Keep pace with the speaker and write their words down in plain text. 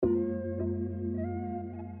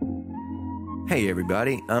Hey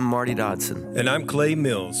everybody, I'm Marty Dodson. And I'm Clay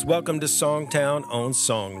Mills. Welcome to Songtown on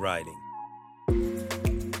Songwriting.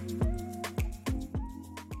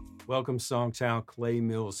 Welcome, Songtown. Clay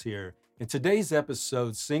Mills here. In today's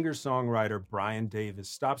episode, singer-songwriter Brian Davis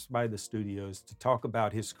stops by the studios to talk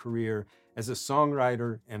about his career as a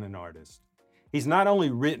songwriter and an artist. He's not only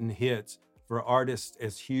written hits for artists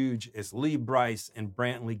as huge as Lee Brice and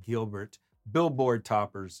Brantley Gilbert, Billboard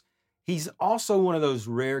toppers, he's also one of those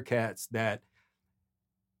rare cats that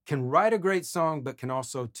can write a great song, but can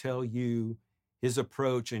also tell you his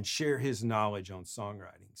approach and share his knowledge on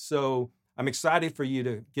songwriting. So I'm excited for you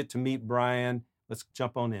to get to meet Brian. Let's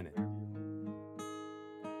jump on in it.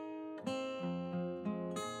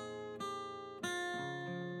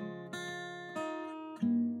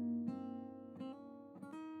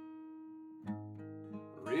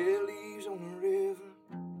 Red leaves on the river,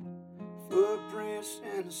 footprints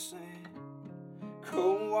in the sand.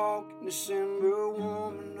 Cold walk in December,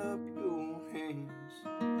 warming up your hands.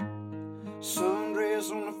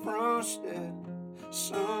 Sundress on the front step,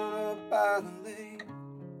 sun up by the lake.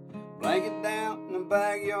 Blanket down in the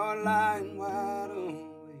backyard, lying wide awake.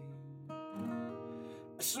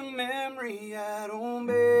 It's a memory I don't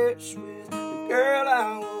mess with. The girl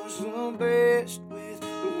I was the best with,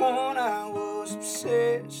 the one I was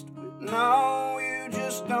obsessed with. No, you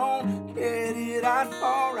just don't get it. I'd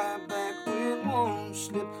fall right back with one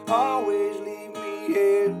slip. Always leave me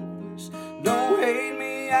helpless. Don't hate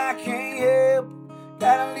me, I can't help it.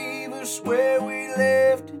 Gotta leave us where we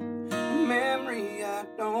left it. A memory I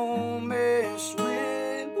don't mess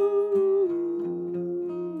with. Ooh.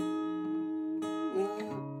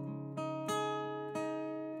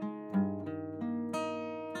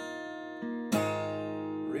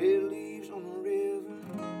 Red leaves on the river,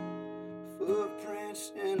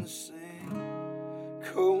 footprints in the sand.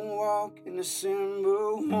 Cold walk in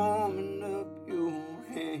December, warming up your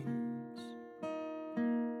hands.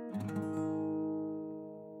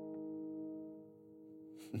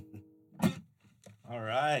 All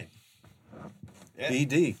right. Yeah.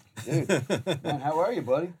 BD. Dude, man, how are you,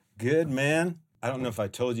 buddy? Good, man. I don't know if I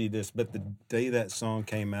told you this, but the day that song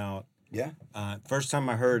came out, Yeah. first time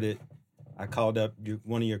I heard it, I called up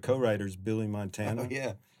one of your co-writers, Billy Montana. Oh,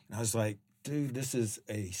 yeah. And I was like, dude, this is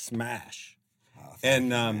a smash. Oh, And you,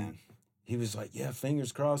 man. he was like, yeah,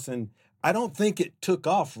 fingers crossed. And I don't think it took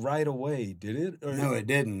off right away, did it? Or, No, it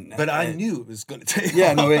didn't. But I knew it was going to take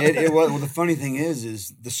Yeah, off. no, it was. Well, the funny thing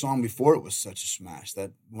is the song before it was such a smash.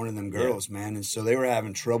 That one of them girls, man, and so they were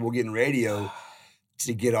having trouble getting radio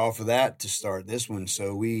to get off of that to start this one.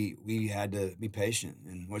 So we had to be patient,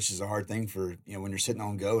 and which is a hard thing for when you're sitting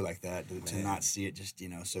on go like that to not see it. Just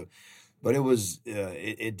so, but it was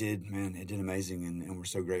it did amazing, and we're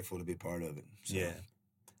so grateful to be part of it. So. Yeah.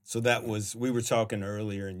 So that was, we were talking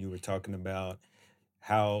earlier, and you were talking about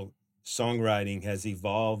how songwriting has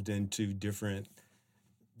evolved into different.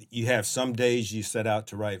 You have some days you set out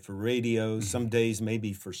to write for radio, some days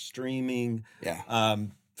maybe for streaming. Yeah.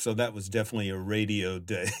 So that was definitely a radio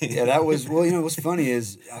day. Yeah, that was, well, what's funny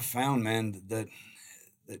is I found, man, that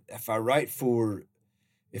if I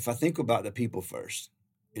think about the people first,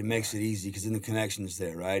 it makes it easy because then the connection is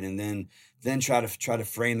there, right? And then try to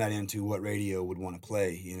frame that into what radio would want to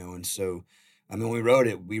play, and so, I mean, we wrote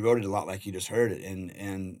it a lot like you just heard it,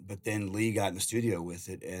 but then Lee got in the studio with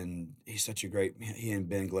it, and he's such a great, he and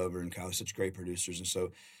Ben Glover and Kyle, such great producers, and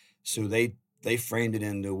so they framed it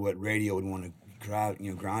into what radio would want to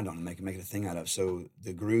grind on and make it a thing out of. So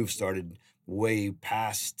the groove started way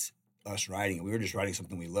past us writing it. We were just writing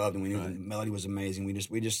something we loved, and we knew the melody was amazing.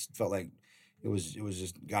 We just felt like it was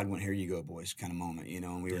just God went, here you go, boys, kind of moment,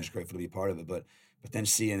 and we were just grateful to be part of it. But then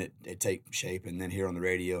seeing it take shape, and then here on the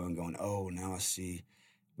radio and going, oh, now I see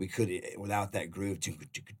we could, without that groove,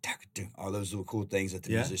 all those little cool things that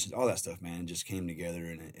the musicians, all that stuff, man, just came together,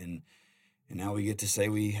 and now we get to say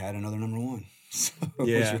we had another number one. So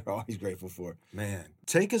which we're always grateful for. Man,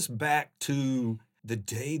 take us back to the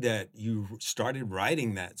day that you started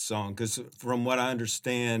writing that song, because from what I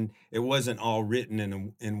understand, it wasn't all written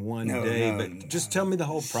in one day. But just tell me the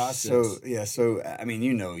whole process. So I mean,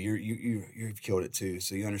 you've killed it too,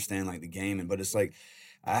 so you understand like the game. But it's like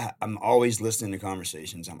I'm always listening to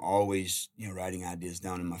conversations. I'm always writing ideas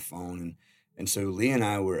down in my phone, and so Lee and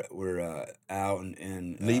I were out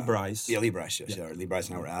and Lee Brice. Yeah, Lee Brice. Yes, yeah. Lee Brice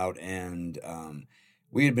and I were out, and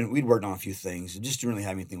we'd worked on a few things. It just didn't really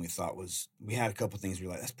have anything we thought was. We had a couple things we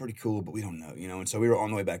were like, that's pretty cool, but we don't know, And so we were on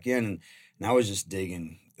the way back in, and I was just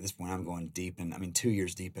digging. At this point, I'm going deep, 2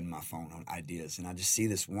 years deep in my phone on ideas, and I just see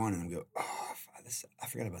this one, and I go, oh, I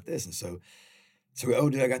forgot about this, and so oh,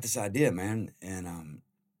 dude, I got this idea, man, and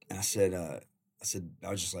I said, I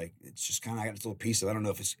was just like, it's just kind of, I got this little piece of, I don't know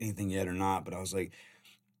if it's anything yet or not, but I was like,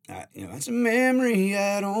 that's a memory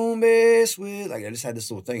I don't mess with. Like, I just had this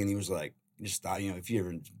little thing, and he was like, just thought, if you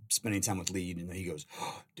ever spend any time with Lee, he goes,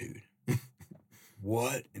 oh, dude,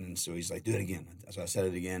 what? And so he's like, do it again. So I said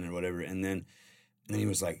it again or whatever. And then he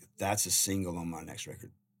was like, that's a single on my next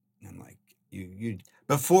record. And I'm like, you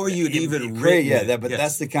before you'd even great, written it. But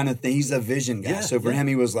that's the kind of thing. He's a vision guy. So for him,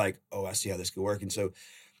 he was like, oh, I see how this could work. And so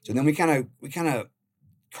then we kind of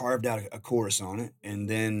carved out a chorus on it, and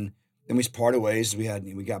then we parted ways. We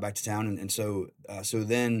got back to town, and so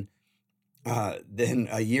then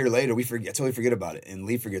a year later I totally forget about it, and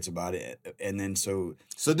Lee forgets about it, and then so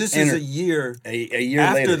this is a year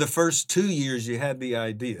after later. The first 2 years you had the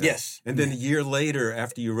idea, yes, and then a year later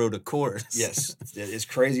after you wrote a chorus, yes. As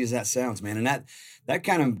crazy as that sounds, man, and that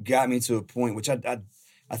kind of got me to a point which I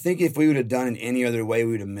think if we would have done it any other way,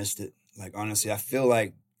 we would have missed it. Like, honestly, I feel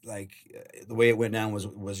like the way it went down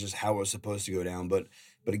was just how it was supposed to go down, but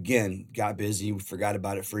again, got busy, we forgot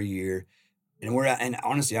about it for a year. And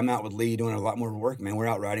honestly, I'm out with Lee doing a lot more work, man. We're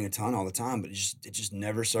out riding a ton all the time, but it just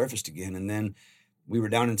never surfaced again. And then we were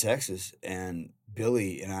down in Texas, and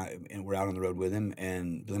Billy and I, and we're out on the road with him,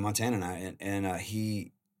 and Billy Montana and I, and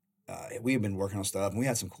we had been working on stuff, and we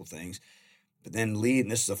had some cool things. But then Lee,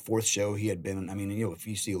 and this is the fourth show he had been on. I mean, if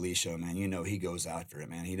you see a Lee show, man, he goes after it,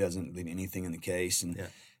 man. He doesn't leave anything in the case. And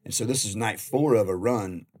so this is night 4 of a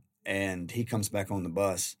run, and he comes back on the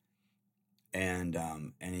bus, and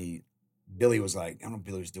Billy was like, I don't know if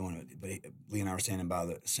Billy was doing it, but Lee and I were standing by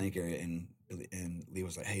the sink area, and Lee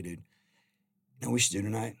was like, hey, dude, we should do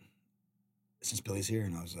tonight since Billy's here?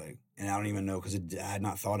 And I was like, and I don't even know, because I had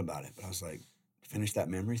not thought about it, but I was like, finish that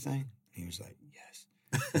memory thing? And he was like, yes.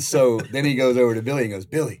 And so then he goes over to Billy and goes,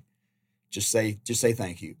 Billy, just say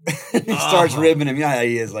thank you. And he starts ribbing him. Yeah,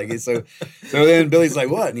 he is. Like, so then Billy's like,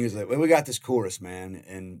 what? And he was like, well, we got this chorus, man.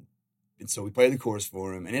 And so we played the chorus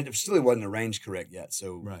for him, and it still wasn't arranged correct yet.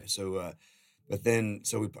 So, right. So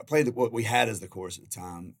we played what we had as the chorus at the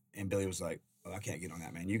time, and Billy was like, "Oh, I can't get on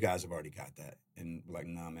that, man. You guys have already got that." And we're like,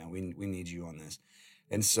 "No, man, we need you on this."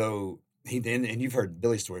 And so and you've heard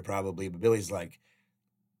Billy's story probably, but Billy's like,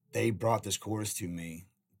 they brought this chorus to me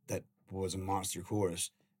that was a monster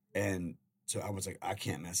chorus, and so I was like, I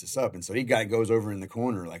can't mess this up. And so goes over in the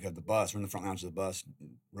corner, like of the bus, we're in the front lounge of the bus,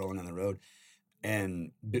 rolling down the road.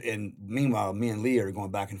 And meanwhile, me and Lee are going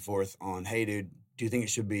back and forth on, hey, dude, do you think it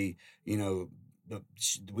should be,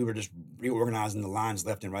 we were just reorganizing the lines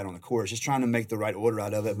left and right on the chorus, just trying to make the right order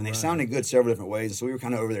out of it. And they sounded good several different ways. And so we were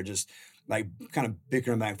kind of over there just like kind of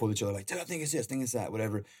bickering back and forth with each other, like, dude, I think it's this, I think it's that,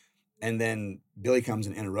 whatever. And then Billy comes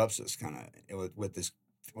and interrupts us kind of with this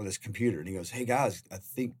computer. And he goes, hey, guys, I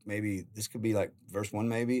think maybe this could be like verse 1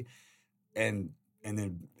 maybe. And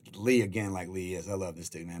then Lee, again, like Lee is, I love this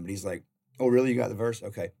dude, man. But he's like, oh, really? You got the verse?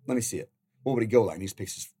 Okay, let me see it. What would he go like? And he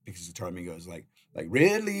picks his guitar and he goes like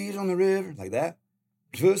red leaves on the river, like that.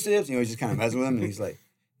 Footsteps, he's just kind of messing with him, and he's like,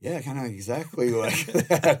 yeah, kind of exactly like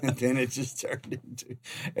that. And then it just turned into,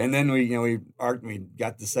 and then we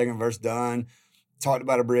got the second verse done, talked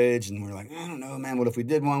about a bridge, and we're like, I don't know, man, what if we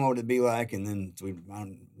did one? What would it be like? And then we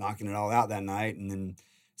wound knocking it all out that night, and then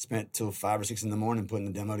spent till 5 or 6 in the morning putting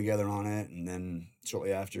the demo together on it, and then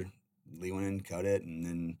shortly after, Lee went in, cut it, and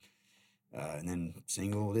then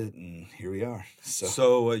singled it, and here we are.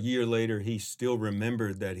 So a year later, he still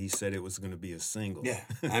remembered that he said it was going to be a single. Yeah,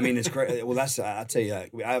 I mean, it's great. Well, I'll tell you,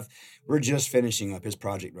 we're just finishing up his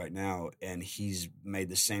project right now, and he's made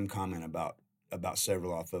the same comment about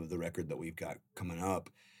several off of the record that we've got coming up,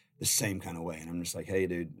 the same kind of way. And I'm just like, hey,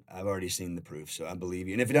 dude, I've already seen the proof, so I believe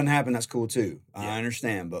you. And if it doesn't happen, that's cool too. Yeah. I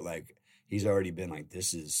understand, but like, he's already been like,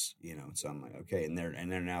 this is, So I'm like, okay, and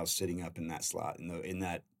they're now sitting up in that slot in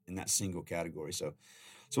that single category. So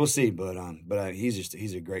we'll see. But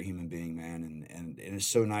he's a great human being, man, and it's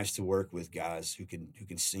so nice to work with guys who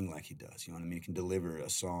can sing like he does. You know what I mean? He can deliver a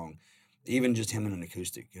song, even just him and an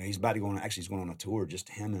acoustic. He's about to go on. Actually, he's going on a tour, just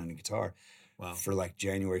him and a guitar. Wow. For like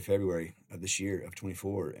January, February of this year of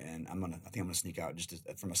 24, and I think I'm gonna sneak out just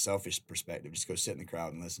from a selfish perspective, just go sit in the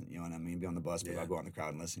crowd and listen. You know what I mean? Be on the bus, but I go out in the crowd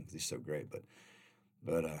and listen because he's so great.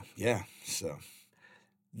 But yeah. So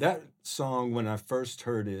that song, when I first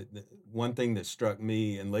heard it, one thing that struck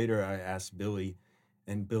me, and later I asked Billy,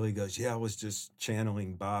 and Billy goes, "Yeah, I was just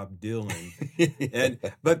channeling Bob Dylan,"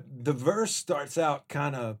 but the verse starts out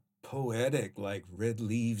kind of poetic, like red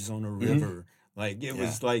leaves on a river. Mm-hmm. Like it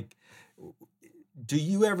was like. Do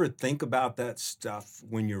you ever think about that stuff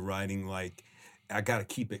when you're writing? Like, I got to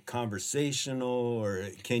keep it conversational, or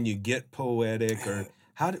can you get poetic, or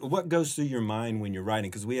what goes through your mind when you're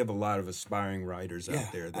writing? Because we have a lot of aspiring writers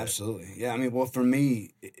out there. Absolutely. Yeah. I mean, well, for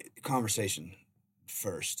me, conversation.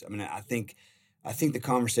 first. I mean, I think the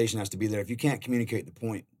conversation has to be there. If you can't communicate the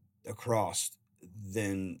point across,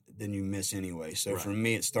 then you miss anyway. So Right. for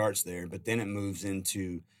me, it starts there, but then it moves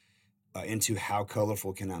into how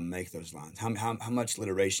colorful can I make those lines? How much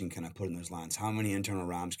alliteration can I put in those lines? How many internal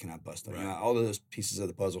rhymes can I bust up? Right. You know, all of those pieces of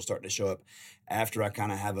the puzzle start to show up after I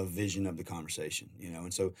kind of have a vision of the conversation, you know?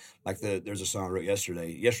 And so like there's a song I wrote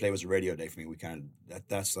yesterday. Yesterday was a radio day for me. We kind of,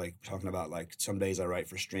 that's like talking about like some days I write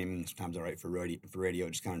for streaming, sometimes I write for radio.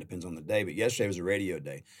 It just kind of depends on the day. But yesterday was a radio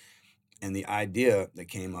day. And the idea that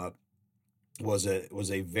came up was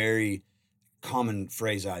a very common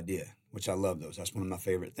phrase idea, which I love those. That's one of my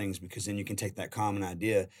favorite things, because then you can take that common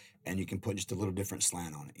idea and you can put just a little different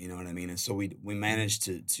slant on it. You know what I mean? And so we managed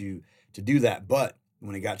to do that. But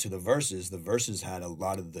when it got to the verses had a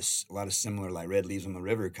lot of similar, like Red Leaves on the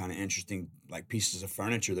River, kind of interesting, like pieces of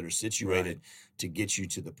furniture that are situated to get you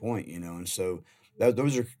to the point, you know? And so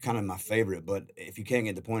those are kind of my favorite. But if you can't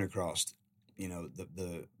get the point across, you know,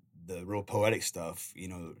 the real poetic stuff, you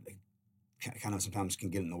know, kind of sometimes can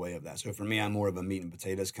get in the way of that. So for me, I'm more of a meat and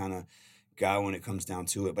potatoes kind of guy when it comes down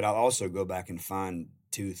to it. But I'll also go back and fine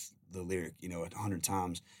tooth the lyric, you know, 100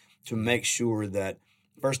 times to make sure that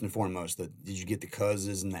first and foremost that did you get the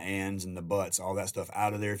causes and the ands and the buts, all that stuff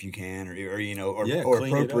out of there if you can, or you know, or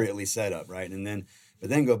appropriately set up, right? And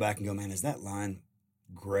then go back and go, man, is that line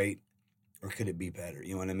great? Or could it be better?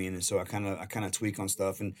 You know what I mean? And so I kind of tweak on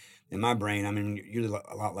stuff. And in my brain, I mean, you're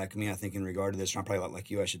a lot like me, I think, in regard to this. I'm probably a lot like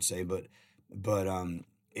you, I should say. But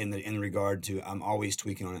in regard to, I'm always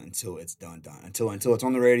tweaking on it until it's done. Until it's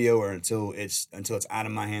on the radio, or until it's out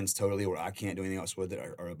of my hands totally, where I can't do anything else with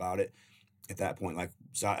it or about it. At that point, like,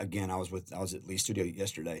 so again, I was at Lee's studio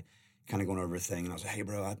yesterday, kind of going over a thing, and I was like, hey,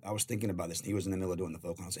 bro, I was thinking about this. And he was in the middle of doing the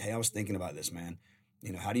vocal. And I was like, hey, I was thinking about this, man.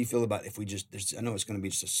 You know, how do you feel about if we just? I know it's going to be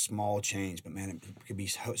just a small change, but man, it could be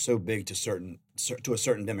so big to a certain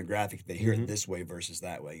demographic if they hear it this way versus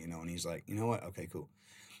that way. You know, and he's like, you know what? Okay, cool.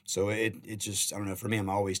 So it just, I don't know. For me, I'm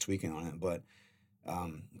always tweaking on it, but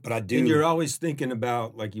I do. And you're always thinking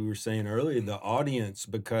about, like you were saying earlier, the audience,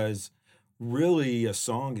 because really a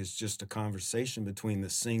song is just a conversation between the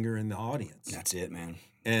singer and the audience. That's it, man.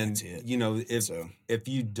 And That's it. you know, if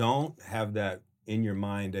you don't have that in your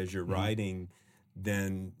mind as you're writing,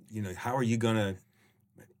 then you know how are you gonna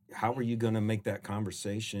make that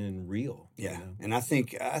conversation real? Yeah, you know? And I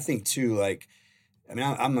think too, like, I mean,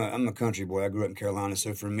 I'm a country boy. I grew up in Carolina,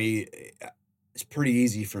 so for me, it's pretty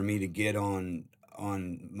easy for me to get on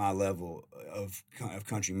my level of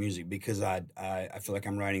country music, because I feel like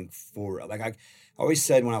I'm writing for, like, I always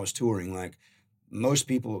said when I was touring, like, most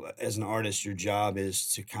people as an artist, your job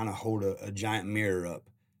is to kind of hold a giant mirror up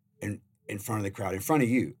in front of the crowd, in front of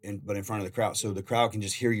you, but in front of the crowd, so the crowd can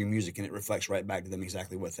just hear your music and it reflects right back to them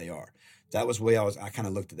exactly what they are. That was the way I kind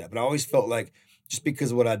of looked at that. But I always felt like, just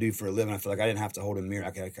because of what I do for a living, I feel like I didn't have to hold a mirror.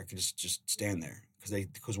 I could just stand there,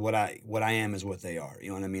 because what I am is what they are. You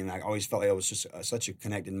know what I mean? I always felt like it was just such a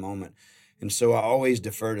connected moment, and so I always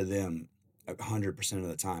defer to them 100% of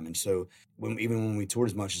the time. And so even when we toured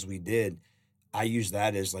as much as we did, I used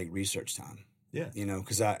that as like research time. Yeah. You know,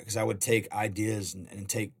 because I would take ideas and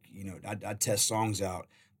take, you know, I'd test songs out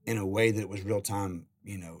in a way that was real time,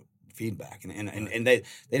 you know, feedback. And they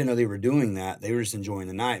didn't know they were doing that. They were just enjoying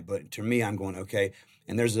the night. But to me, I'm going, okay.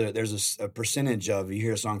 And there's a percentage of, you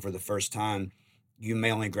hear a song for the first time, you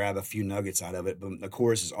may only grab a few nuggets out of it, but the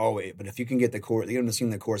chorus is always, but if you can get the chorus, you haven't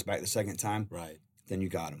seen the chorus back the second time. Right. Then you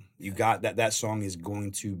got them. You got that song is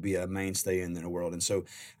going to be a mainstay in their world. And so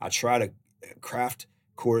I try to craft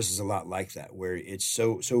choruses a lot like that, where it's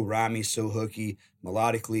so rhymey, so hooky,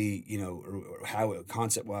 melodically, you know, or how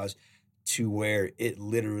concept wise, to where it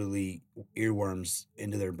literally earworms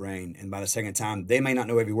into their brain. And by the second time, they may not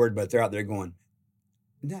know every word, but they're out there going,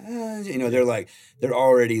 you know, they're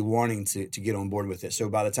already wanting to get on board with it. So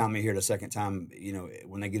by the time they hear it a second time, you know,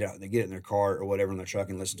 when they get out, they get it in their car or whatever in their truck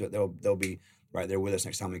and listen to it, they'll be right there with us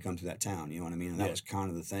next time we come to that town. You know what I mean? And that was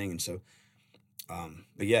kind of the thing. And so,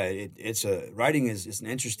 but yeah, it's writing is an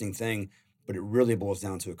interesting thing, but it really boils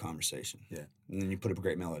down to a conversation. Yeah. And then you put up a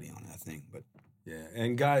great melody on it, I think. But yeah.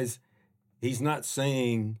 And guys, he's not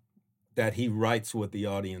saying that he writes what the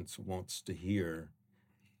audience wants to hear.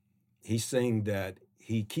 He's saying that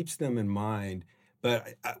he keeps them in mind.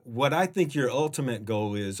 But what I think your ultimate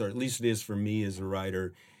goal is, or at least it is for me as a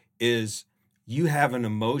writer, is you have an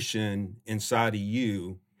emotion inside of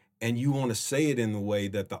you and you want to say it in the way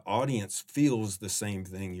that the audience feels the same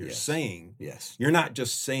thing you're saying. Yes. You're not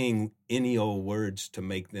just saying any old words to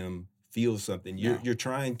make them feel something. You're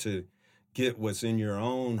trying to get what's in your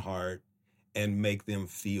own heart and make them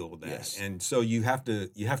feel that. Yes. And so you have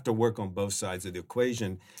to work on both sides of the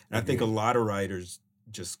equation. And I think a lot of writers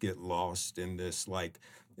just get lost in this, like,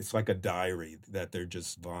 it's like a diary that they're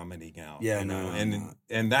just vomiting out. Yeah, you know? no.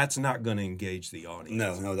 And that's not going to engage the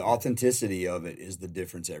audience. No, the authenticity of it is the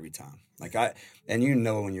difference every time. Like and you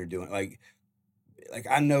know when you're doing like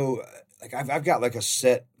I know, like I've got like a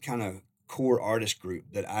set kind of core artist group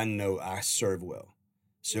that I know I serve well.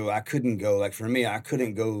 So I couldn't go, like for me, I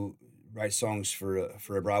couldn't go write songs for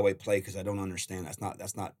a Broadway play because I don't understand. That's not,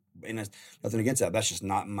 and that's nothing against that. That's just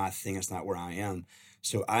not my thing. That's not where I am.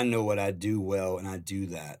 So I know what I do well, and I do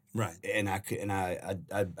that. Right. And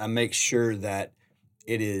I make sure that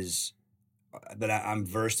it is that I'm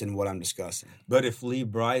versed in what I'm discussing. But if Lee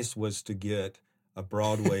Brice was to get a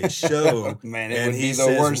Broadway show, man, it and would be he the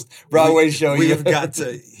says, worst Broadway show. We've got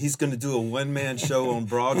to. He's going to do a one-man show on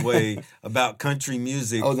Broadway about country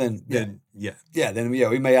music. Oh, then yeah. Then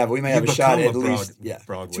we may have a shot at least,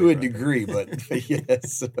 Broadway, to a right? degree, but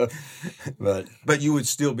yes, but you would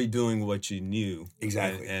still be doing what you knew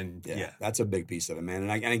exactly, and that's a big piece of it, man.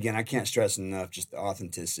 And again, I can't stress enough just the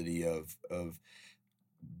authenticity of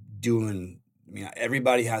doing. I mean,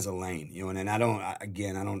 everybody has a lane, you know, and I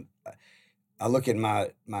don't. I look at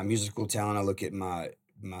my musical talent. I look at my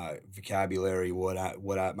vocabulary, what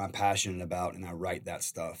I'm passionate about, and I write that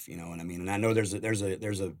stuff. You know what I mean? And I know there's a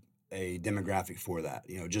demographic for that.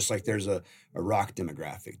 You know, just like there's a rock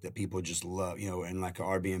demographic that people just love. You know, and like a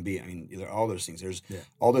Airbnb. I mean, all those things. There's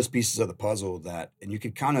all those pieces of the puzzle that, and you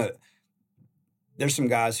could kind of. There's some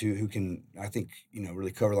guys who can, I think, you know,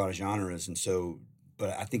 really cover a lot of genres, and so.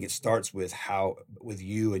 But I think it starts with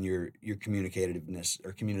you and your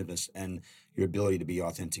communicativeness and your ability to be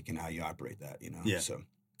authentic in how you operate that, you know? Yeah. So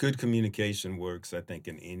good communication works, I think,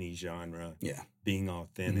 in any genre. Yeah. Being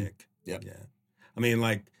authentic. Mm-hmm. Yep. Yeah. I mean,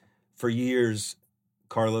 like, for years,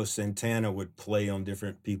 Carlos Santana would play on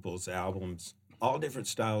different people's albums, all different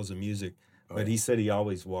styles of music. But he said he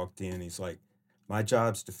always walked in, he's like, my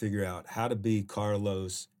job's to figure out how to be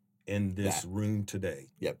Carlos in this room today.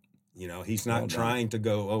 Yep. You know, he's not trying to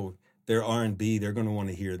go, oh, they're R&B, they're going to want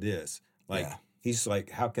to hear this. Like, he's like,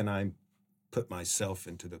 how can I put myself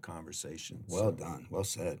into the conversation? Well done. Well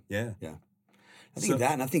said. Yeah. Yeah. I think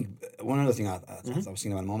that, and I think one other thing I was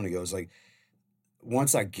thinking about a moment ago is like,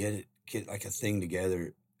 once I get like a thing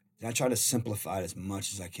together, then I try to simplify it as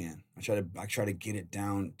much as I can. I try to get it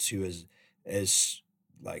down to as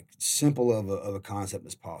like simple of a concept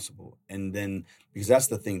as possible. And then, because that's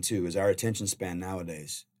the thing too, is our attention span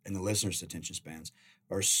nowadays and the listeners' attention spans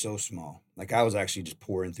are so small. Like I was actually just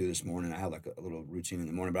pouring through this morning. I had like a little routine in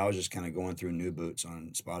the morning, but I was just kind of going through New Boots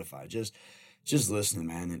on Spotify, just listening,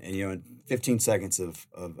 man. And you know, 15 seconds of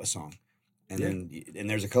a song. And then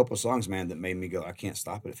there's a couple of songs, man, that made me go, I can't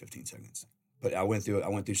stop it at 15 seconds. But I went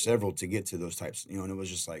through several to get to those types, you know, and it was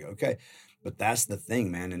just like, okay. But that's the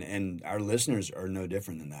thing, man. And our listeners are no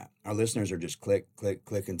different than that. Our listeners are just click, click,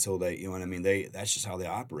 click until they, you know what I mean? That's just how they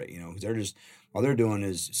operate, you know, because all they're doing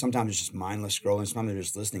is sometimes it's just mindless scrolling. Sometimes they're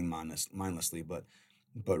just listening mindlessly.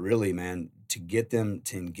 But really, man, to get them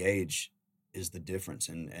to engage is the difference.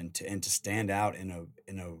 And to stand out in a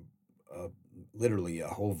literally a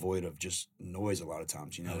whole void of just noise a lot of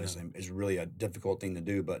times, you know, is really a difficult thing to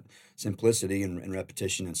do, but simplicity and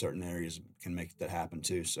repetition in certain areas can make that happen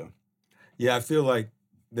too. So, yeah, I feel like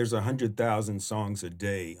there's 100,000 songs a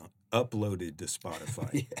day uploaded to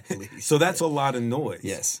Spotify. At least. So that's a lot of noise.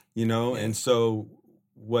 Yes. You know, and so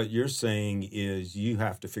what you're saying is you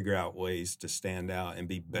have to figure out ways to stand out and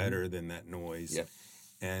be better than that noise. Yep.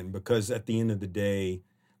 And because at the end of the day,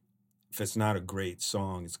 if it's not a great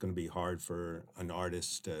song, it's going to be hard for an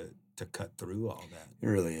artist to cut through all that. It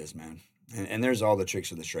really is, man. And there's all the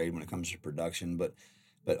tricks of the trade when it comes to production, but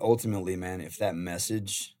ultimately, man, if that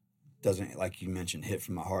message doesn't, like you mentioned, hit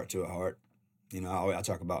from a heart to a heart, you know, I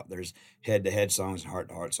talk about there's head-to-head songs and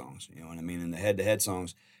heart-to-heart songs, you know what I mean? And the head-to-head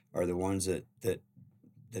songs are the ones that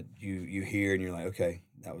you hear and you're like, okay,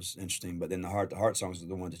 that was interesting. But then the heart-to-heart songs are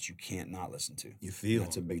the ones that you can't not listen to. You feel.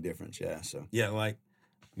 That's a big difference, yeah. So yeah, like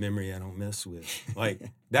Memory I Don't Mess With. Like,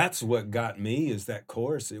 that's what got me is that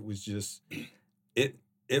chorus. It was just,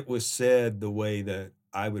 it was said the way that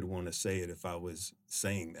I would want to say it if I was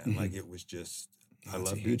saying that. Like, it was just, I love it.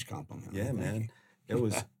 That's a huge compliment. Yeah, man. It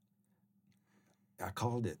was, I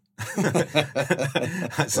called it.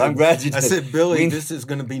 I'm glad you did. I said, Billy, this is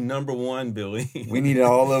going to be number one, Billy. We need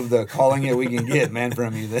all of the calling it we can get, man,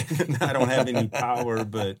 from you. I don't have any power,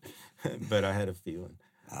 but I had a feeling.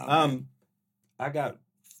 I got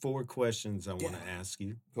 4 questions I want to ask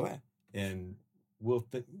you. Go ahead. And we'll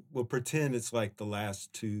pretend it's like let's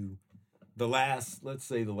say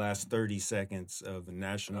the last 30 seconds of a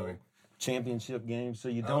national championship game, so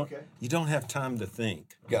you don't Okay. you don't have time to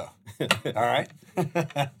think. Go. All right.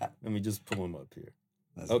 Let me just pull them up here.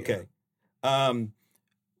 Let's Okay.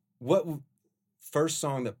 What first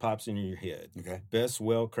song that pops in your head? go. Okay. Best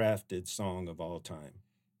well-crafted song of all time.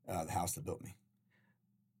 The House That Built Me.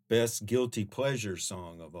 Best guilty pleasure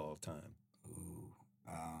song of all time. Ooh.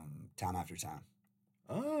 Time After Time.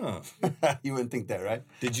 Ah. You wouldn't think that, right?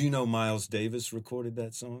 Did you know Miles Davis recorded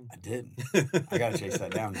that song? I didn't. I got to chase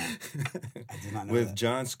that down now. I did not know With that.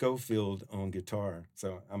 John Scofield on guitar.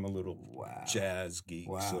 So I'm a little Wow. jazz geek.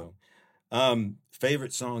 Wow. So,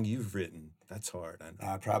 favorite song you've written? That's hard. I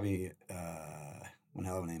know. Probably One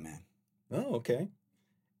Hell of an Amen. Oh, okay.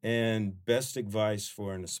 And best advice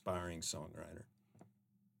for an aspiring songwriter?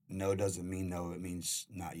 No doesn't mean no. It means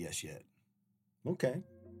not yes yet. Okay.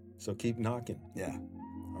 So keep knocking. Yeah.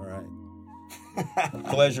 All right.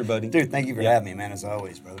 Pleasure, buddy. Dude, thank you for having me, man, as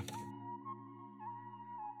always, brother.